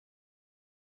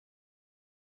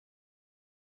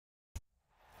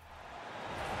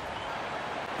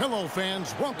Hello,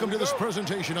 fans. Welcome to this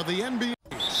presentation of the NBA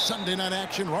Sunday night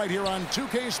action right here on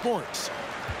 2K Sports.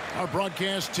 Our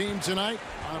broadcast team tonight,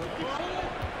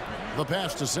 the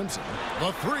pass to Simpson.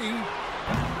 The three.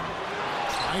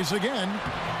 Tries again,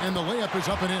 and the layup is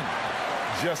up and in.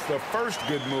 Just the first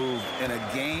good move in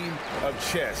a game of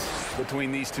chess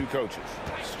between these two coaches.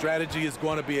 Strategy is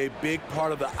going to be a big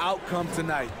part of the outcome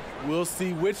tonight. We'll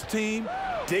see which team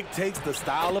dictates the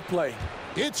style of play.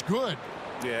 It's good.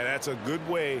 Yeah, that's a good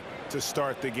way to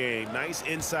start the game. Nice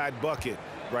inside bucket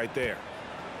right there.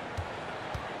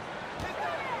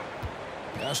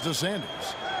 Pass to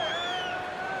Sanders.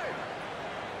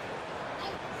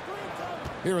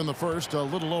 Here in the first, a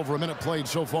little over a minute played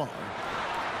so far.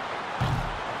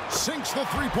 Sinks the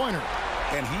three-pointer.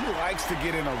 And he likes to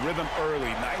get in a rhythm early.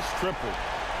 Nice triple.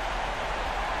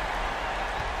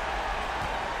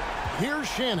 Here's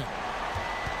Shannon.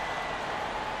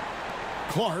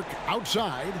 Clark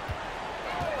outside.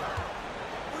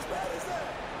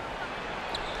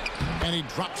 And he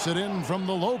drops it in from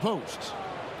the low post.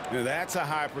 Now that's a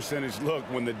high percentage look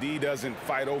when the D doesn't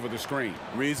fight over the screen.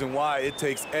 Reason why it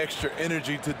takes extra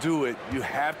energy to do it. You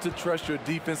have to trust your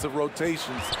defensive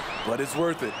rotations, but it's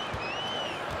worth it.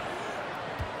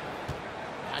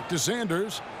 Back to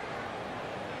Sanders.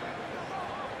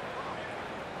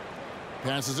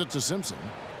 Passes it to Simpson.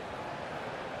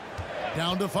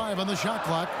 Down to 5 on the shot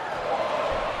clock.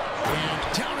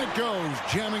 And down it goes,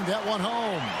 jamming that one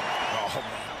home. Oh,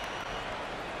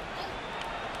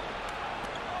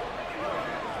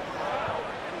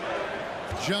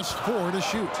 man. Just 4 to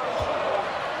shoot.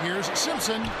 Here's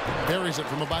Simpson. Buries it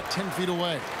from about 10 feet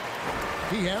away.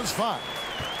 He has 5.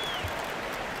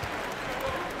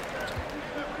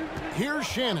 Here's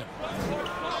Shannon.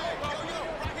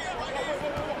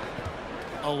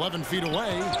 11 feet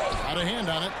away. Got a hand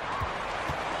on it.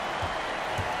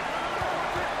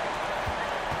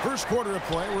 First quarter of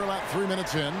play. We're about 3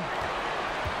 minutes in.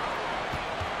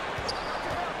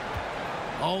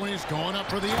 Always going up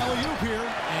for the alley-oop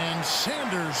here. And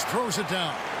Sanders throws it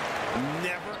down.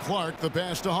 Never. Clark, the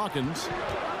pass to Hawkins.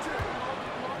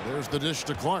 There's the dish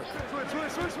to Clark.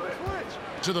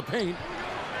 To the paint.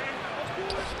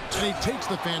 And he takes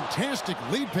the fantastic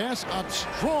lead pass up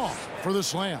strong for the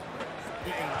slam.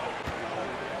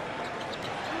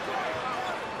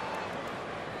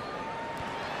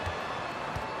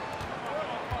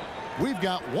 We've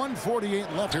got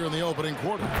 1:48 left here in the opening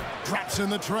quarter. Drops in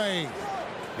the tray.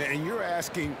 And you're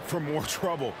asking for more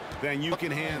trouble than you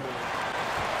can handle.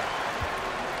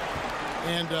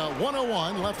 And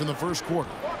 1:01 left in the first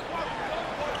quarter.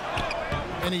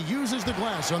 And he uses the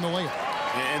glass on the layup.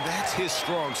 And that's his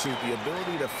strong suit, the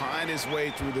ability to find his way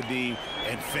through the D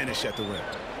and finish at the rim.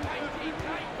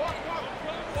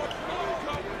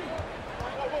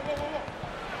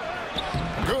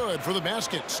 Good for the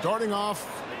basket. Starting off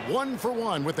 1 for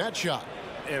 1 with that shot.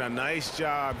 And a nice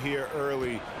job here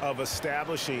early of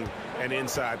establishing an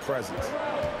inside presence.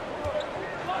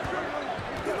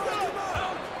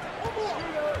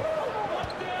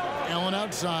 Allen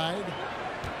outside.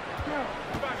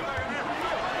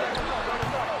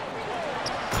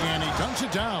 And he dunks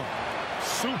it down.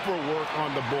 Super work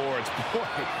on the boards. Boy,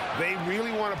 they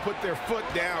really want to put their foot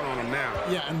down on him now.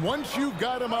 Yeah, and once you've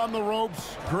got him on the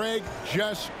ropes, Greg,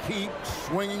 just keep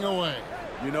swinging away.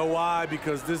 You know why?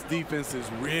 Because this defense is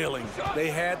reeling. They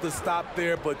had to stop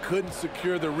there but couldn't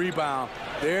secure the rebound.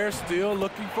 They're still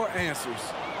looking for answers.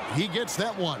 He gets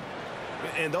that one.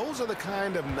 And those are the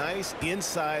kind of nice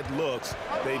inside looks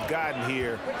they've gotten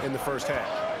here in the first half.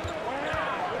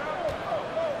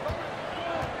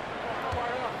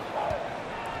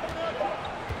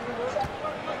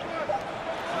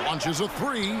 Launches a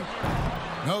three.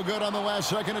 No good on the last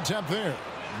second attempt there.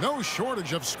 No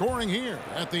shortage of scoring here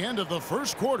at the end of the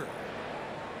first quarter.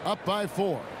 Up by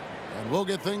 4. And we'll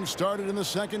get things started in the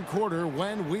second quarter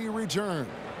when we return.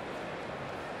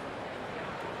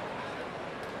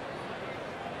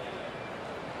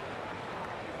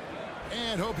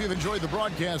 And hope you've enjoyed the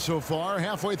broadcast so far.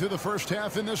 Halfway through the first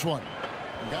half in this one.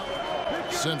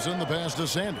 Simpson, the pass to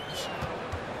Sanders.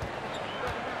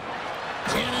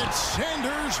 And it's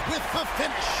Sanders with the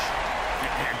finish.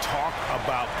 And talk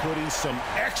about putting some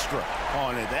extra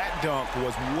on it. That dunk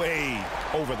was way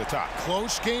over the top.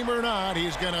 Close game or not,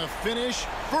 he's going to finish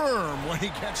firm when he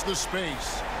gets the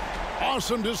space.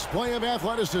 Awesome display of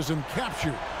athleticism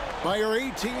captured by our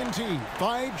AT&T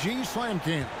 5G Slam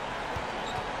Cam.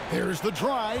 There's the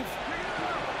drive.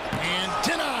 And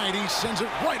denied. He sends it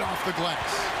right off the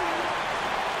glass.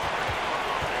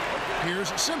 Here's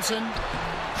Simpson.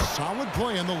 Solid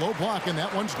play in the low block, and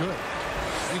that one's good.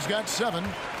 He's got 7.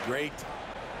 Great.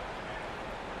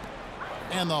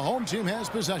 And the home team has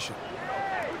possession.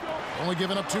 Only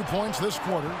giving up 2 points this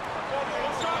quarter.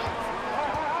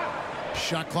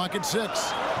 Shot clock at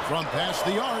 6. From past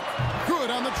the arc. Good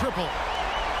on the triple.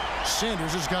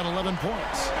 Sanders has got 11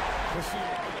 points.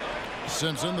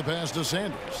 Simpson, the pass to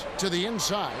Sanders. To the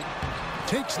inside.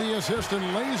 Takes the assist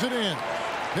and lays it in.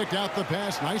 Picked out the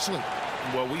pass nicely.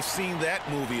 Well, we've seen that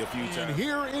movie a few times. And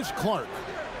here is Clark.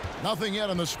 Nothing yet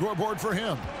on the scoreboard for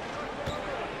him.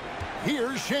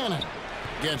 Here's Shannon.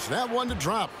 Gets that one to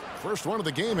drop. First one of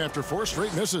the game after 4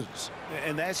 straight misses.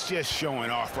 And that's just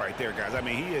showing off right there, guys. I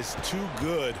mean, he is too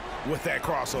good with that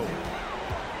crossover.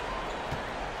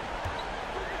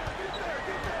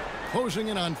 Closing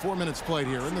in on 4 minutes played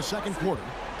here in the second quarter.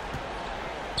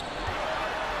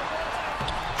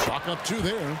 Clock up 2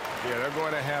 there. Yeah, they're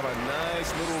going to have a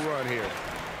nice little run here.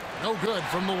 No good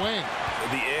from the wing.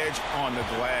 The edge on the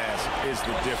glass is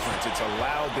the difference. It's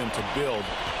allowed them to build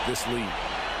this lead.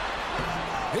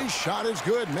 His shot is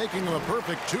good, making him a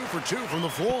perfect 2 for 2 from the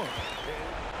floor.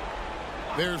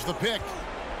 There's the pick.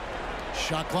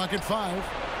 Shot clock at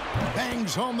 5.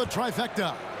 Bangs home the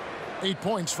trifecta. 8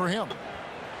 points for him.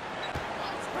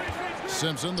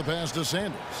 Simpson, the pass to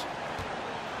Sanders.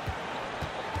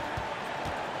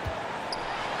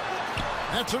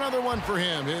 That's another one for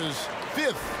him. His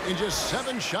 5th in just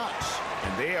 7 shots.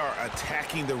 And they are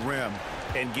attacking the rim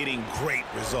and getting great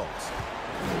results.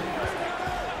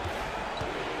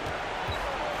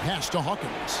 Pass to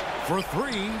Hawkins for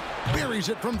 3. Buries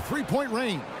it from 3-point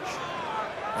range.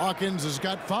 Hawkins has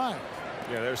got 5.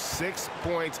 Yeah, there's 6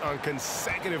 points on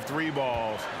consecutive 3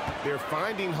 balls. They're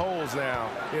finding holes now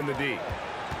in the D.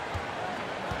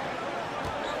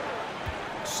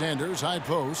 Sanders, high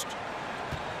post.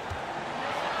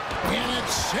 And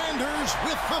it's Sanders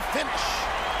with the finish.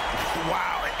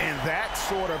 Wow, and that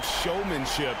sort of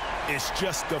showmanship is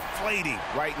just deflating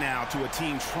right now to a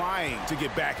team trying to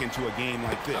get back into a game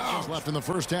like this. Left in the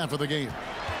first half of the game.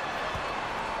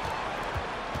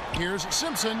 Here's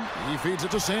Simpson. He feeds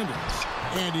it to Sanders.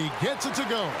 And he gets it to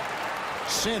go.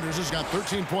 Sanders has got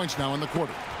 13 points now in the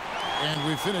quarter. And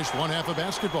we finished one half of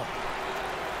basketball.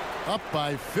 Up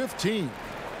by 15.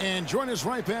 And join us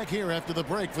right back here after the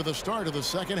break for the start of the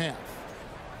second half.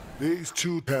 These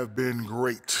two have been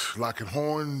great. Locking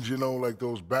horns, you know, like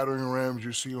those battering rams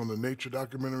you see on the nature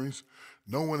documentaries.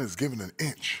 No one is given an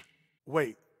inch.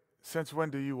 Wait, since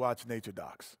when do you watch nature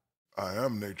docs? I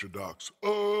am nature docs. The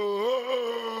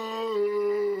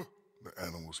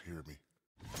animals hear me.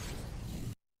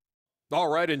 All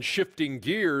right, and shifting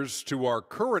gears to our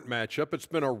current matchup, it's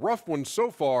been a rough one so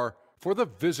far for the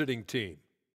visiting team.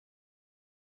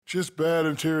 Just bad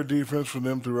interior defense from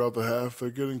them throughout the half.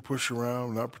 They're getting pushed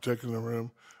around, not protecting the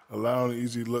rim, allowing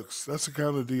easy looks. That's the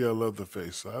kind of D I love to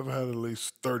face. I've had at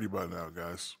least 30 by now,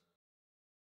 guys.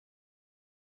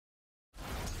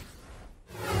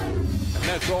 And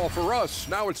that's all for us.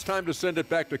 Now it's time to send it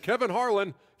back to Kevin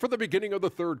Harlan for the beginning of the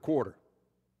third quarter.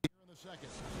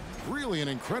 Really an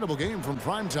incredible game from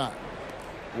primetime.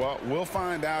 Well, we'll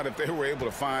find out if they were able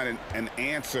to find an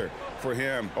answer for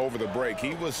him over the break.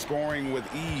 He was scoring with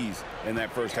ease in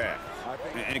that first half.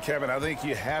 And Kevin, I think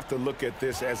you have to look at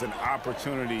this as an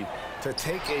opportunity to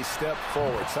take a step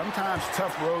forward. Sometimes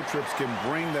tough road trips can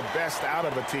bring the best out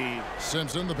of a team.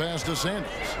 Simpson, the pass to Sanders.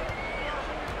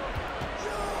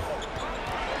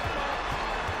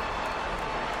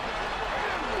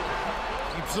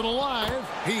 Keeps it alive.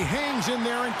 He hangs in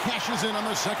there and cashes in on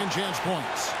the second chance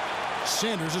points.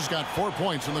 Sanders has got 4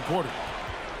 points in the quarter.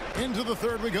 Into the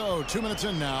third we go. 2 minutes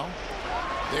in now.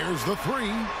 There's the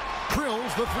 3.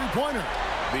 Drills the three-pointer.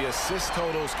 The assist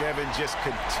totals, Kevin, just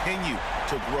continue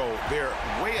to grow. They're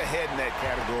way ahead in that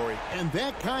category. And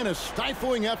that kind of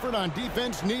stifling effort on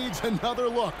defense needs another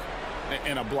look.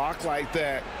 And a block like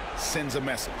that sends a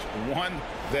message. One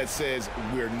that says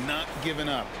we're not giving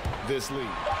up this lead.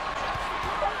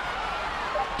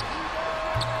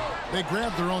 They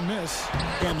grab their own miss,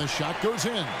 and the shot goes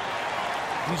in.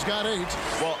 He's got 8.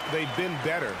 Well, they've been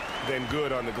better than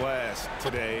good on the glass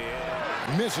today.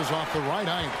 Misses off the right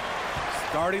eye.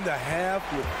 Starting the half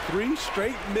with 3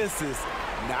 straight misses.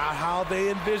 Not how they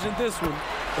envisioned this one.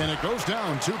 And it goes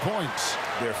down 2 points.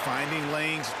 They're finding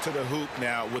lanes to the hoop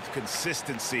now with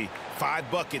consistency. 5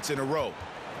 buckets in a row.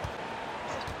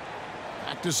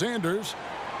 Back to Sanders.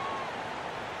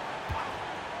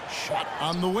 Shot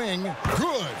on the wing.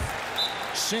 Good.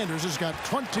 Sanders has got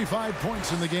 25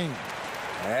 points in the game.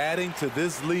 Adding to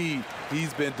this lead,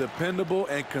 he's been dependable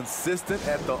and consistent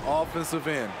at the offensive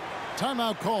end.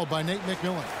 Timeout called by Nate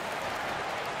McMillan.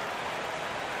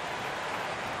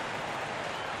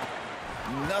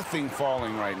 Nothing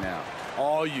falling right now.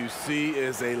 All you see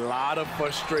is a lot of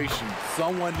frustration.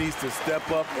 Someone needs to step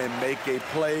up and make a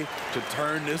play to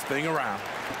turn this thing around.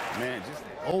 Man, just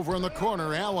over in the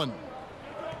corner, Allen.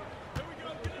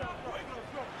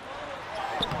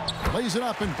 Lays it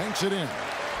up and banks it in.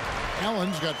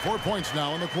 Allen's got 4 points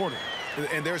now in the quarter.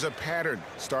 And there's a pattern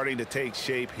starting to take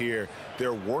shape here.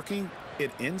 They're working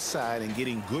it inside and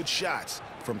getting good shots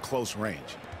from close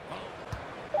range.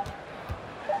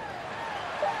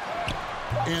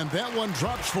 And that one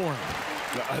drops for him.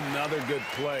 Another good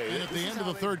play. And at the end of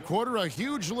the third quarter, a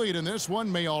huge lead in this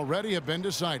one may already have been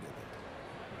decided.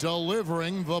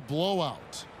 Delivering the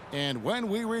blowout. And when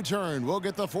we return, we'll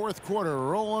get the fourth quarter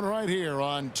rolling right here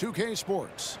on 2K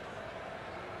Sports.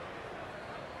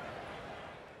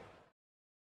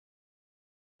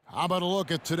 How about a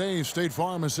look at today's State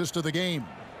Farm assist of the game?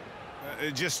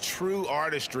 Just true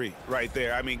artistry right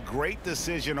there. I mean, great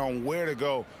decision on where to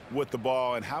go with the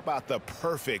ball, and how about the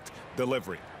perfect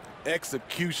delivery?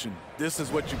 Execution. This is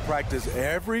what you practice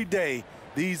every day.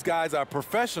 These guys are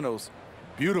professionals.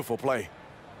 Beautiful play.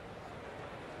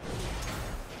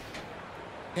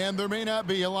 And there may not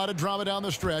be a lot of drama down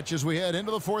the stretch as we head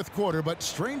into the fourth quarter, but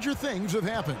stranger things have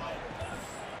happened.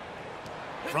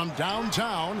 From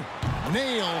downtown,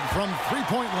 nailed from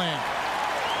three-point land.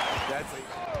 That's a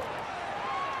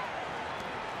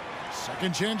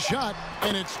second chance shot,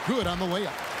 and it's good on the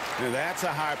layup. Now, that's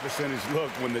a high percentage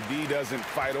look when the D doesn't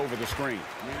fight over the screen.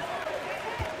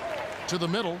 To the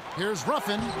middle, here's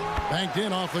Ruffin, banked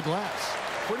in off the glass.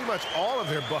 Pretty much all of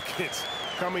their buckets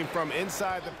coming from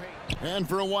inside the paint. And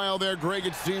for a while there, Greg,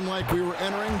 it seemed like we were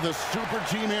entering the super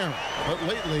team era. But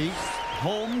lately,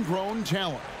 homegrown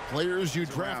talent. Players you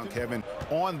drafted. Kevin,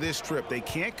 on this trip, they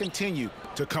can't continue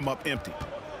to come up empty.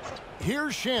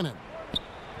 Here's Shannon.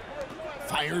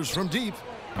 Fires from deep,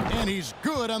 and he's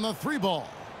good on the three ball.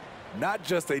 not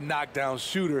just a knockdown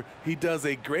shooter, he does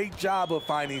a great job of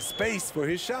finding space for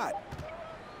his shot.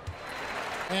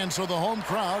 And so the home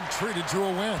crowd treated to a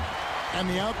win. And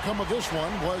the outcome of this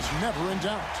one was never in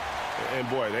doubt. And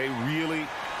boy, they really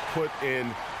put in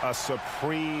a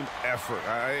supreme effort.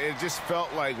 It just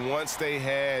felt like once they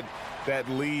had that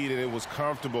lead and it was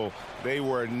comfortable, they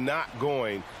were not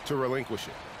going to relinquish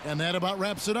it. And that about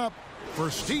wraps it up.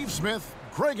 For Steve Smith,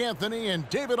 Greg Anthony, and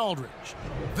David Aldridge,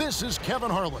 this is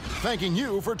Kevin Harlan thanking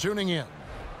you for tuning in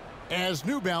as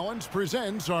New Balance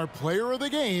presents our Player of the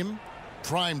Game,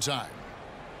 Primetime.